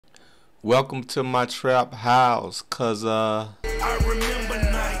Welcome to my trap house, cause I remember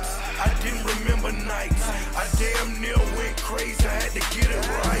nights, I didn't remember nights. I damn near went crazy, I had to get it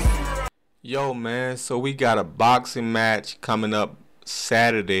right. Yo man, so we got a boxing match coming up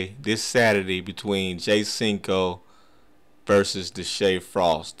this Saturday between Cinco versus Deshae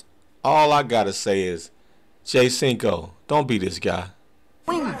Frost. All I gotta say is, Cinco, don't be this guy.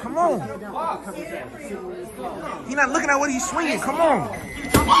 Swinging, come on. You're not looking at what he's swinging, come on.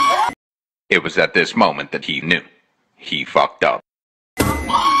 It was at this moment that he knew. He fucked up.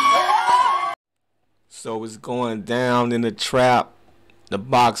 So it's going down in the trap, the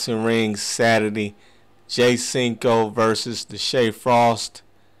boxing ring Saturday. Cinco versus Deshae Frost.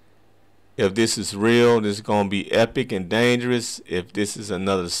 If this is real, this is going to be epic and dangerous. If this is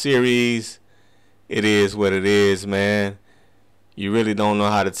another series, it is what it is, man. You really don't know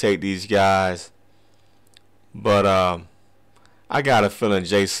how to take these guys. But I got a feeling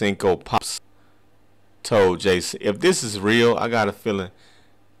Cinco Pops told Jason. If this is real, I got a feeling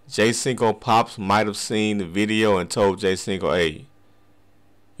Cinco Pops might have seen the video and told Cinco, hey,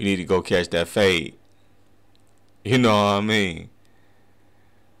 you need to go catch that fade. You know what I mean?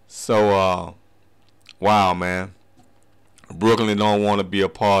 So, wow, man. Brooklyn don't want to be a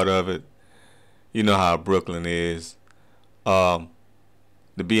part of it. You know how Brooklyn is. To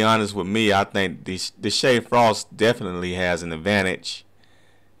be honest with me, I think Deshae Frost definitely has an advantage.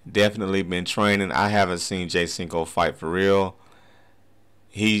 Definitely been training. I haven't seen Cinco fight for real.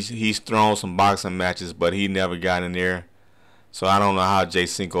 He's thrown some boxing matches, but he never got in there. So I don't know how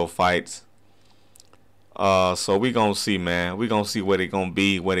Cinco fights. So we gonna see, man. We gonna see what it gonna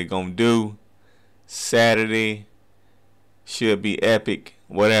be, what it gonna do. Saturday should be epic.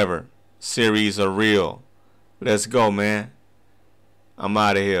 Whatever. Series are real. Let's go, man. I'm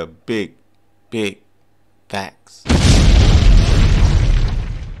out of here. Big facts.